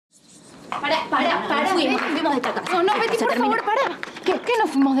Pará. Fuimos de esta casa. No, Betty, por favor, pará. ¿Por qué nos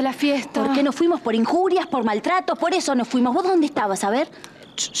fuimos de la fiesta? ¿Por qué nos fuimos? Por injurias, por maltrato, por eso nos fuimos. ¿Vos dónde estabas? A ver.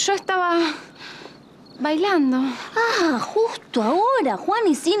 Yo estaba... bailando. Ah, justo ahora, Juan,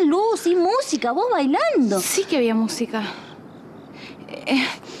 y sin luz, sin música, vos bailando. Sí que había música.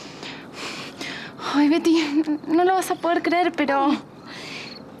 Ay, Betty, no lo vas a poder creer, pero...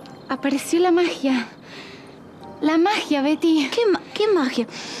 apareció la magia. La magia, Betty. ¿Qué magia?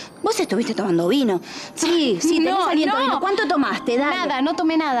 Vos estuviste tomando vino. Sí, tenés aliento de vino. ¿Cuánto tomaste? Dale. Nada, no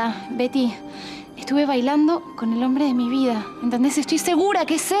tomé nada, Betty. Estuve bailando con el hombre de mi vida. ¿Entendés? Estoy segura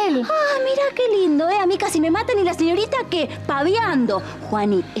que es él. Ah, mirá qué lindo, ¿eh? A mí casi me matan y la señorita, ¿qué? Paviando.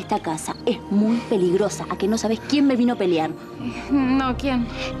 Juani, esta casa es muy peligrosa. ¿A que no sabés quién me vino a pelear? No, ¿quién?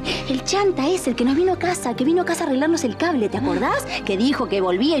 El chanta es el que nos vino a casa, que vino a casa a arreglarnos el cable, ¿te acordás? Que dijo que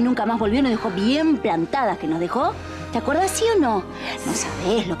volvía y nunca más volvió, nos dejó bien plantadas, que nos dejó. ¿Te acordás, sí o no? No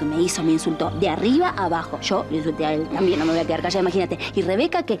sabés lo que me hizo, me insultó. De arriba a abajo. Yo le insulté a él también, no me voy a quedar callada, imagínate. Y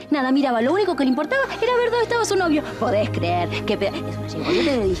Rebeca, que nada miraba, lo único que le importaba era ver dónde estaba su novio. Podés creer que... Eso me llegó, yo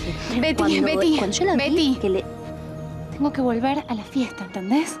te lo dije. Betty, cuando yo la vi, que le... Tengo que volver a la fiesta,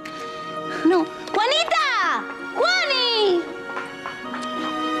 ¿entendés? No,